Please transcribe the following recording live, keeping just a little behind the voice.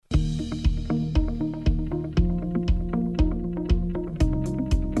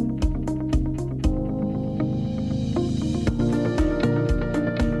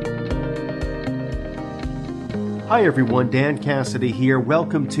Hi everyone, Dan Cassidy here.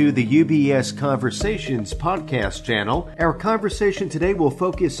 Welcome to the UBS Conversations podcast channel. Our conversation today will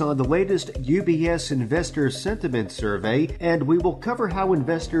focus on the latest UBS Investor Sentiment Survey, and we will cover how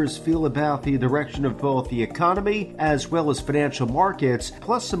investors feel about the direction of both the economy as well as financial markets,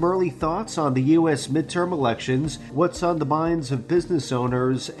 plus some early thoughts on the U.S. midterm elections, what's on the minds of business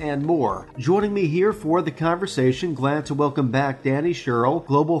owners, and more. Joining me here for the conversation, glad to welcome back Danny Sherrill,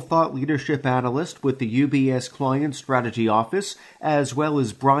 Global Thought Leadership Analyst with the UBS Client Strategy Office, as well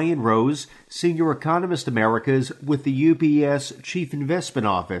as Brian Rose, Senior Economist Americas with the UBS Chief Investment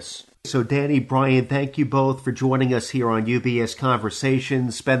Office. So Danny, Brian, thank you both for joining us here on UBS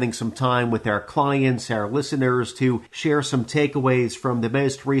Conversations, spending some time with our clients, our listeners, to share some takeaways from the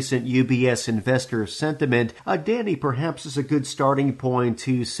most recent UBS Investor Sentiment. Danny, perhaps is a good starting point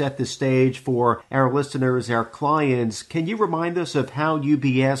to set the stage for our listeners, our clients. Can you remind us of how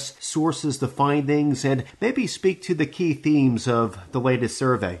UBS sources the findings and maybe speak to the key themes of the latest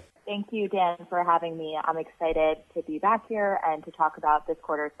survey? Thank you, Dan, for having me. I'm excited to be back here and to talk about this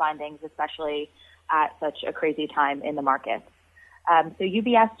quarter's findings, especially at such a crazy time in the markets. So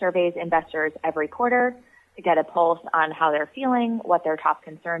UBS surveys investors every quarter to get a pulse on how they're feeling, what their top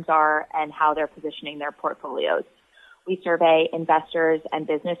concerns are, and how they're positioning their portfolios. We survey investors and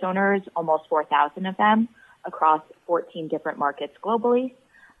business owners, almost 4,000 of them, across 14 different markets globally.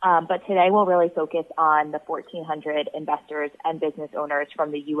 But today we'll really focus on the 1,400 investors and business owners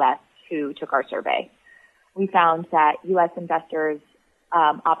from the U.S. who took our survey. We found that U.S. investors'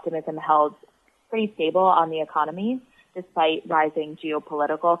 optimism held pretty stable on the economy despite rising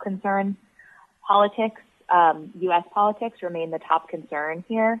geopolitical concerns. Politics, U.S. politics remain the top concern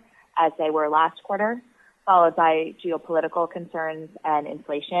here, as they were last quarter, followed by geopolitical concerns and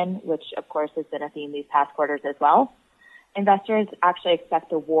inflation, which of course has been a theme these past quarters as well. Investors actually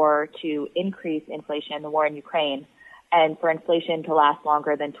expect the war to increase inflation, the war in Ukraine, and for inflation to last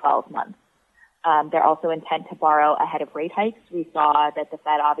longer than 12 months. They're also intent to borrow ahead of rate hikes. We saw that the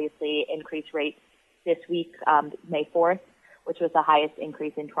Fed obviously increased rates this week, May 4th, which was the highest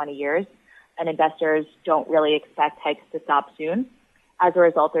increase in 20 years, and investors don't really expect hikes to stop soon. As a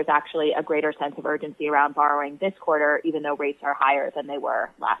result, there's actually a greater sense of urgency around borrowing this quarter, even though rates are higher than they were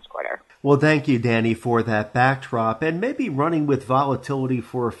last quarter. Well, thank you, Danny, for that backdrop. And maybe running with volatility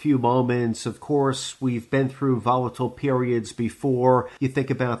for a few moments. Of course, we've been through volatile periods before. You think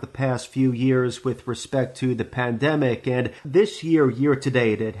about the past few years with respect to the pandemic. And this year, year to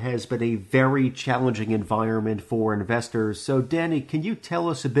date, it has been a very challenging environment for investors. So, Danny, can you tell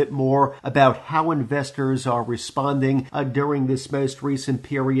us a bit more about how investors are responding during this most recent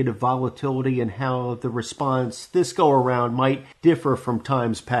period of volatility and how the response this go around might differ from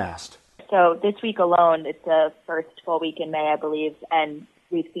times past? So this week alone, it's the first full week in May, I believe, and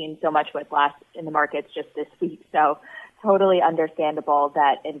we've seen so much whiplash in the markets just this week. So totally understandable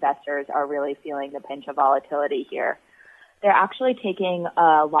that investors are really feeling the pinch of volatility here. They're actually taking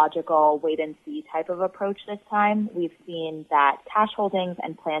a logical wait-and-see type of approach this time. We've seen that cash holdings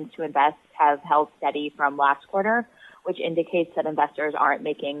and plans to invest have held steady from last quarter, which indicates that investors aren't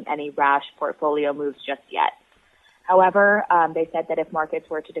making any rash portfolio moves just yet. However, they said that if markets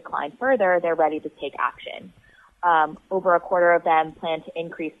were to decline further, they're ready to take action. Over a quarter of them plan to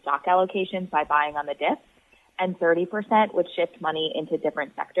increase stock allocations by buying on the dip, and 30% would shift money into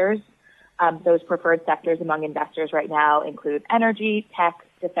different sectors. Those preferred sectors among investors right now include energy, tech,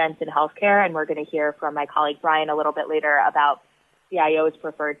 defense, and healthcare, and we're going to hear from my colleague Brian a little bit later about CIO's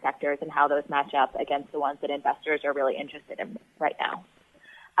preferred sectors and how those match up against the ones that investors are really interested in right now.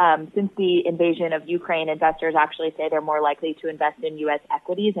 Since the invasion of Ukraine, investors actually say they're more likely to invest in U.S.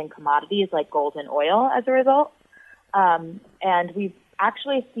 equities and commodities like gold and oil as a result. And we've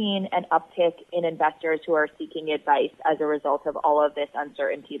actually seen an uptick in investors who are seeking advice as a result of all of this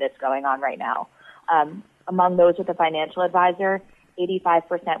uncertainty that's going on right now. Among those with a financial advisor,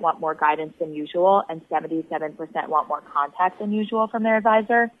 85% want more guidance than usual, and 77% want more contact than usual from their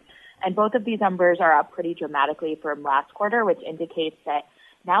advisor. And both of these numbers are up pretty dramatically from last quarter, which indicates that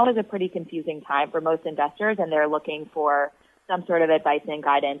now is a pretty confusing time for most investors, and they're looking for some sort of advice and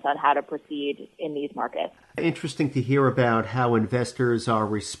guidance on how to proceed in these markets. Interesting to hear about how investors are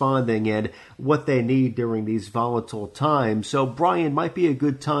responding and what they need during these volatile times. So, Brian, might be a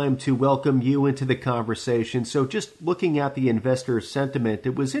good time to welcome you into the conversation. So just looking at the investor sentiment,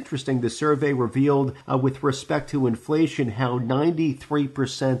 it was interesting. The survey revealed with respect to inflation how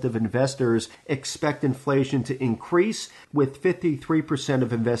 93% of investors expect inflation to increase, with 53%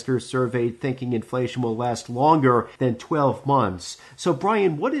 of investors surveyed thinking inflation will last longer than 12 months. So,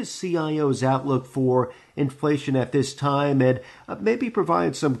 Brian, what is CIO's outlook for inflation at this time, and maybe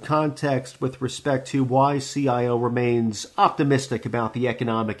provide some context with respect to why CIO remains optimistic about the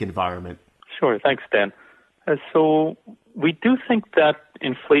economic environment. Sure. Thanks, Dan. So we do think that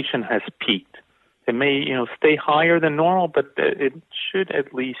inflation has peaked. It may, stay higher than normal, but it should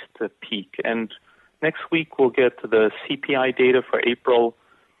at least peak. And next week we'll get the CPI data for April.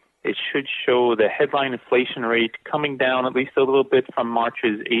 It should show the headline inflation rate coming down at least a little bit from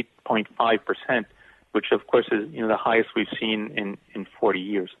March's 8.5%, which of course is the highest we've seen in 40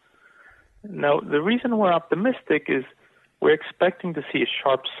 years. Now, the reason we're optimistic is we're expecting to see a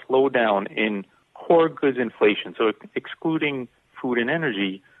sharp slowdown in core goods inflation. So excluding food and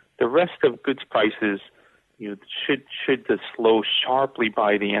energy, the rest of goods prices should slow sharply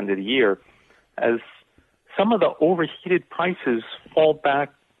by the end of the year as some of the overheated prices fall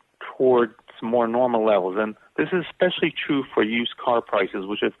back towards more normal levels. And this is especially true for used car prices,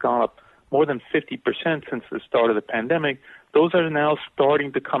 which have gone up more than 50% since the start of the pandemic. Those are now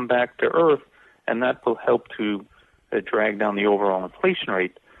starting to come back to earth, and that will help to drag down the overall inflation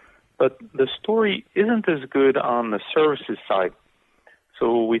rate. But the story isn't as good on the services side.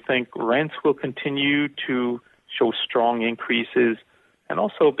 So we think rents will continue to show strong increases. And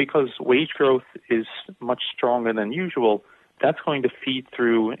also because wage growth is much stronger than usual, that's going to feed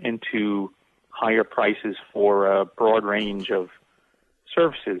through into higher prices for a broad range of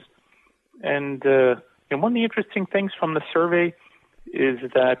services. And one of the interesting things from the survey is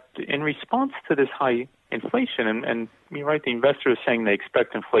that in response to this high inflation, and you're right, the investors are saying they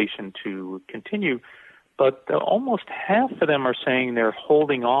expect inflation to continue, but almost half of them are saying they're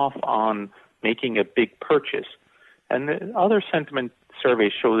holding off on making a big purchase. And the other sentiment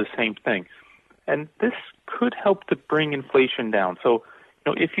surveys show the same thing. And this could help to bring inflation down. So,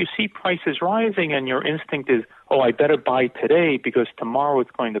 if you see prices rising and your instinct is, I better buy today because tomorrow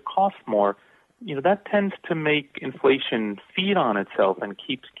it's going to cost more, that tends to make inflation feed on itself and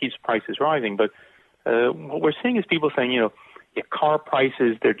keeps prices rising. But what we're seeing is people saying, car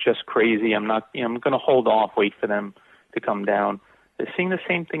prices, they're just crazy. I'm going to hold off, wait for them to come down. They're seeing the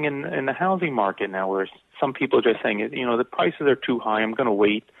same thing in the housing market now, where some people are just saying, the prices are too high. I'm going to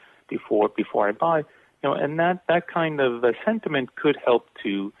wait before I buy. And that kind of sentiment could help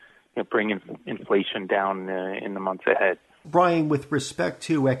to bring inflation down in the months ahead. Brian, with respect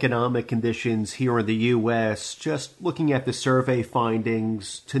to economic conditions here in the U.S., just looking at the survey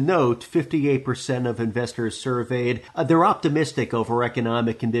findings, to note 58% of investors surveyed, they're optimistic over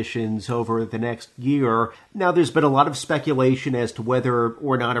economic conditions over the next year. Now, there's been a lot of speculation as to whether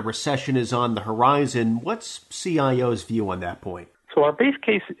or not a recession is on the horizon. What's CIO's view on that point? So our base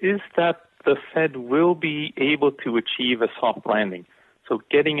case is that the Fed will be able to achieve a soft landing. So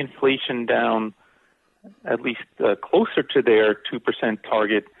getting inflation down at least closer to their 2%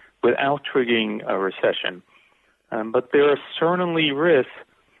 target without triggering a recession. But there are certainly risks,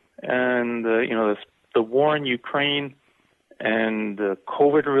 and the war in Ukraine and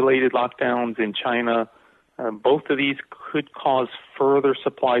COVID-related lockdowns in China, both of these could cause further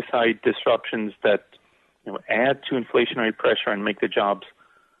supply-side disruptions that add to inflationary pressure and make the jobs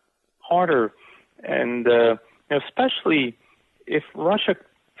harder. And especially if Russia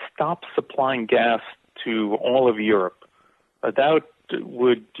stops supplying gas to all of Europe, that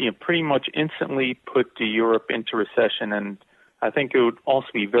would pretty much instantly put Europe into recession, and I think it would also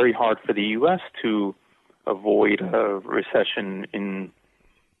be very hard for the U.S. to avoid a recession in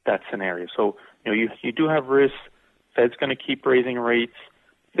that scenario. So you do have risks. Fed's going to keep raising rates.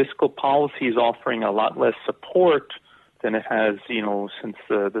 Fiscal policy is offering a lot less support than it has since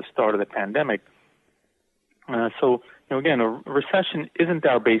the start of the pandemic. So again, a recession isn't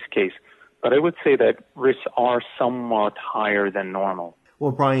our base case. But I would say that risks are somewhat higher than normal.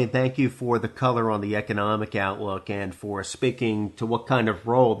 Well, Brian, thank you for the color on the economic outlook and for speaking to what kind of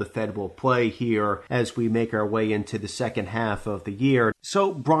role the Fed will play here as we make our way into the second half of the year.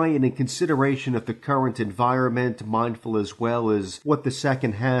 So, Brian, in consideration of the current environment, mindful as well as what the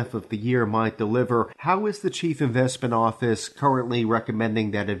second half of the year might deliver, how is the Chief Investment Office currently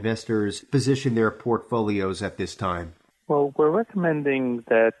recommending that investors position their portfolios at this time? Well, we're recommending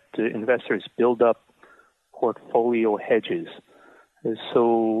that investors build up portfolio hedges.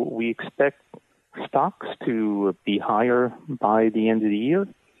 So we expect stocks to be higher by the end of the year,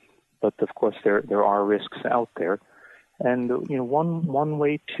 but of course there are risks out there. And one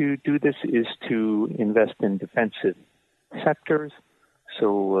way to do this is to invest in defensive sectors.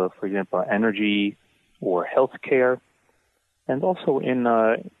 So, for example, energy or healthcare. And also in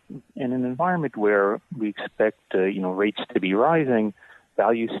an environment where we expect rates to be rising,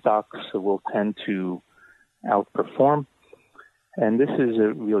 value stocks will tend to outperform. And this is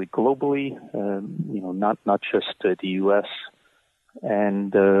really globally, not just the U.S.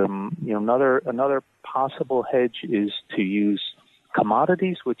 And another possible hedge is to use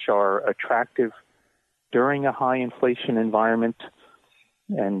commodities, which are attractive during a high inflation environment.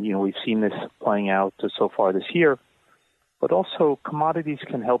 And we've seen this playing out so far this year. But also, commodities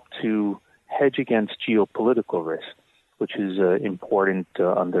can help to hedge against geopolitical risk, which is important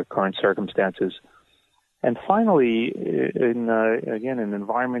under current circumstances. And finally, in an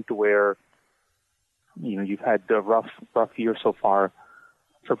environment where you've had a rough year so far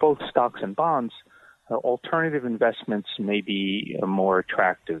for both stocks and bonds, alternative investments may be more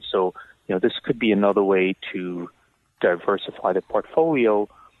attractive. So this could be another way to diversify the portfolio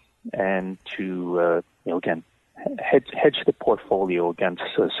and to hedge the portfolio against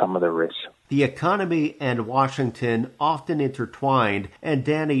some of the risks. The economy and Washington often intertwined. And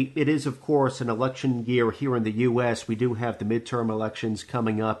Danny, it is, of course, an election year here in the U.S. We do have the midterm elections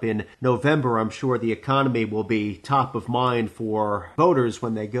coming up in November. I'm sure the economy will be top of mind for voters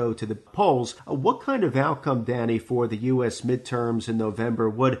when they go to the polls. What kind of outcome, Danny, for the U.S. midterms in November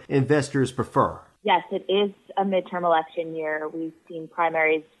would investors prefer? Yes, it is a midterm election year. We've seen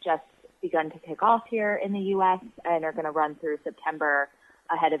primaries just begun to kick off here in the U.S. and are going to run through September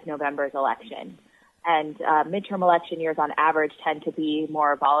ahead of November's election. And midterm election years on average tend to be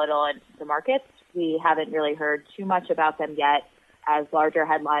more volatile in the markets. We haven't really heard too much about them yet, as larger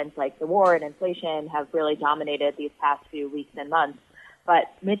headlines like the war and inflation have really dominated these past few weeks and months. But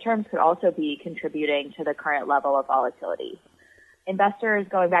midterms could also be contributing to the current level of volatility. Investors,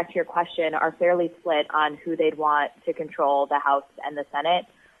 going back to your question, are fairly split on who they'd want to control the House and the Senate.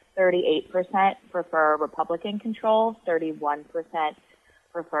 38% prefer Republican control, 31%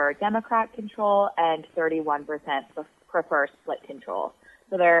 prefer Democrat control, and 31% prefer split control.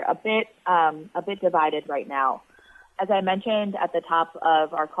 So they're a bit divided right now. As I mentioned at the top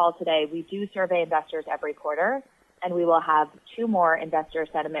of our call today, we do survey investors every quarter, and we will have 2 more investor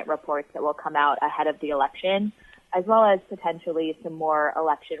sentiment reports that will come out ahead of the election, as well as potentially some more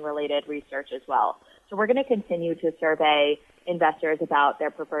election-related research as well. So we're going to continue to survey investors about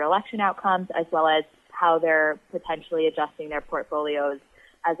their preferred election outcomes, as well as how they're potentially adjusting their portfolios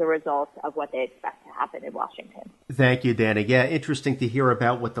as a result of what they expect to happen in Washington. Thank you, Danny. Yeah, interesting to hear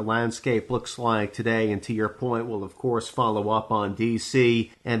about what the landscape looks like today. And to your point, we'll, of course, follow up on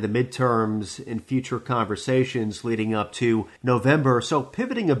D.C. and the midterms in future conversations leading up to November. So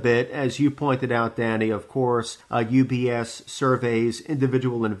pivoting a bit, as you pointed out, Danny, of course, UBS surveys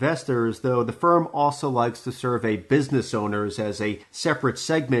individual investors, though the firm also likes to survey business owners as a separate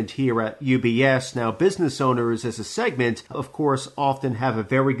segment here at UBS. Now, business owners as a segment, of course, often have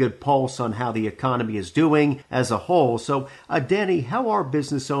a very good pulse on how the economy is doing as a whole. So, Danny, how are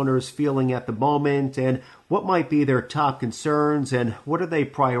business owners feeling at the moment, and what might be their top concerns, and what are they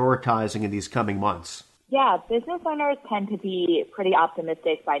prioritizing in these coming months? Yeah, business owners tend to be pretty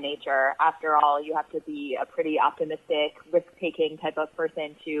optimistic by nature. After all, you have to be a pretty optimistic, risk-taking type of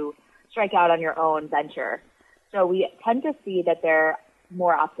person to strike out on your own venture. So we tend to see that they're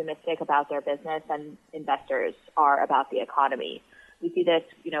more optimistic about their business than investors are about the economy. We see this,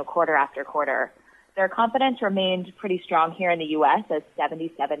 quarter after quarter. Their confidence remained pretty strong here in the U.S., as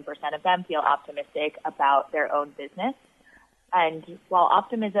 77% of them feel optimistic about their own business. And while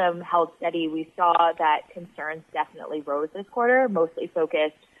optimism held steady, we saw that concerns definitely rose this quarter, mostly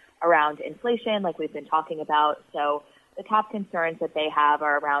focused around inflation, like we've been talking about. So the top concerns that they have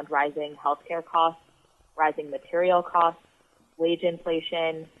are around rising healthcare costs, rising material costs, wage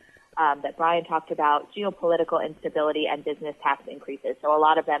inflation, that Brian talked about, geopolitical instability, and business tax increases. So a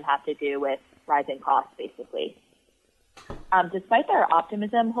lot of them have to do with rising costs, basically. Despite their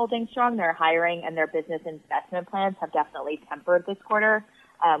optimism holding strong, their hiring and their business investment plans have definitely tempered this quarter.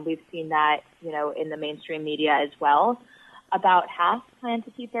 We've seen that, in the mainstream media as well. About half plan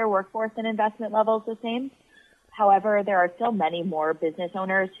to keep their workforce and investment levels the same. However, there are still many more business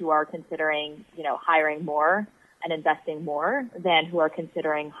owners who are considering, hiring more and investing more than who are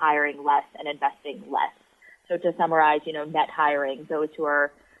considering hiring less and investing less. So to summarize, net hiring,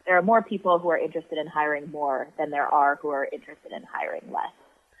 there are more people who are interested in hiring more than there are who are interested in hiring less.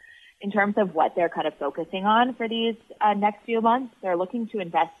 In terms of what they're kind of focusing on for these next few months, they're looking to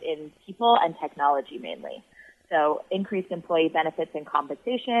invest in people and technology mainly. So increased employee benefits and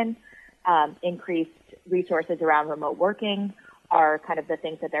compensation, increased resources around remote working are kind of the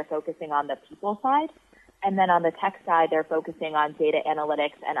things that they're focusing on the people side. And then on the tech side, they're focusing on data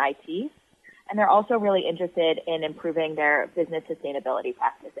analytics and IT. And they're also really interested in improving their business sustainability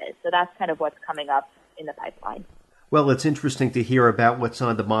practices. So that's kind of what's coming up in the pipeline. Well, it's interesting to hear about what's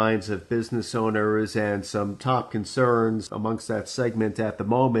on the minds of business owners and some top concerns amongst that segment at the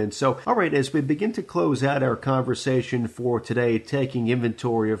moment. So, all right, as we begin to close out our conversation for today, taking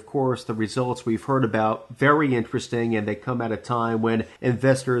inventory, of course, the results we've heard about, very interesting, and they come at a time when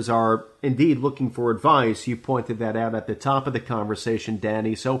investors are indeed looking for advice. You pointed that out at the top of the conversation,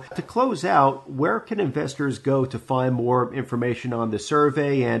 Danny. So to close out, where can investors go to find more information on the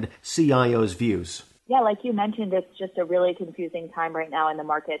survey and CIO's views? Yeah, like you mentioned, it's just a really confusing time right now in the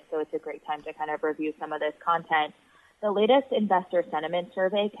market, so it's a great time to kind of review some of this content. The latest investor sentiment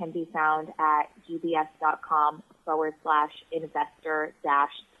survey can be found at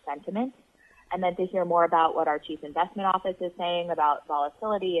ubs.com/investor-sentiment. And then to hear more about what our Chief Investment Office is saying about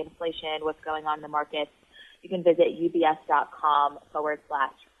volatility, inflation, what's going on in the markets, you can visit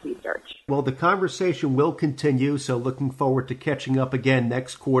ubs.com/research. Well, the conversation will continue, so looking forward to catching up again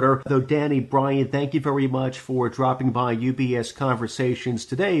next quarter. Though, Danny, Brian, thank you very much for dropping by UBS Conversations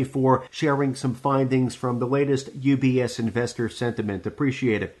today for sharing some findings from the latest UBS Investor Sentiment.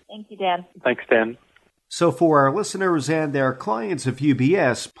 Appreciate it. Thank you, Dan. Thanks, Dan. So for our listeners and their clients of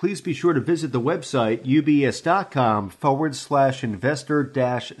UBS, please be sure to visit the website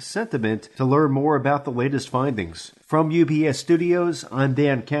ubs.com/investor-sentiment to learn more about the latest findings. From UBS Studios, I'm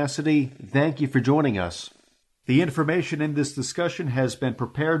Dan Cassidy. Thank you for joining us. The information in this discussion has been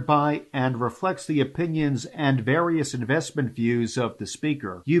prepared by and reflects the opinions and various investment views of the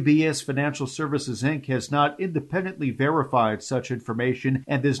speaker. UBS Financial Services, Inc. has not independently verified such information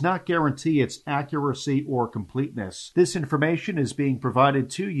and does not guarantee its accuracy or completeness. This information is being provided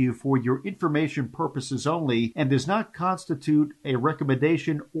to you for your information purposes only and does not constitute a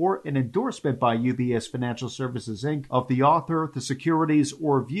recommendation or an endorsement by UBS Financial Services, Inc. of the author, the securities,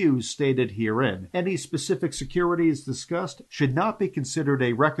 or views stated herein. Any specific securities discussed should not be considered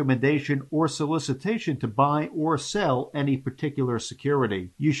a recommendation or solicitation to buy or sell any particular security.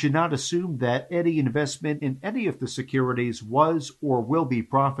 You should not assume that any investment in any of the securities was or will be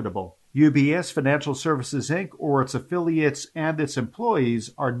profitable. UBS Financial Services, Inc. or its affiliates and its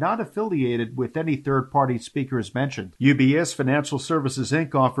employees are not affiliated with any third-party speakers mentioned. UBS Financial Services,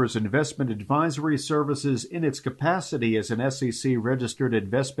 Inc. offers investment advisory services in its capacity as an SEC-registered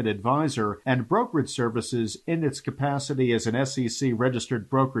investment advisor and brokerage services in its capacity as an SEC-registered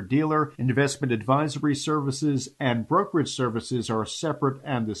broker-dealer. Investment advisory services and brokerage services are separate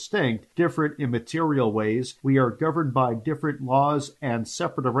and distinct, different in material ways. We are governed by different laws and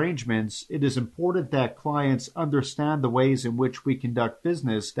separate arrangements. It is important that clients understand the ways in which we conduct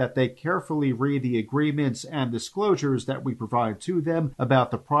business, that they carefully read the agreements and disclosures that we provide to them about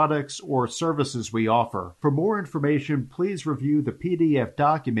the products or services we offer. For more information, please review the PDF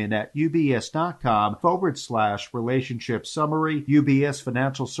document at ubs.com/relationship summary. UBS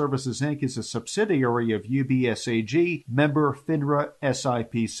Financial Services, Inc. is a subsidiary of UBS AG, member FINRA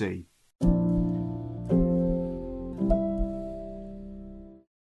SIPC.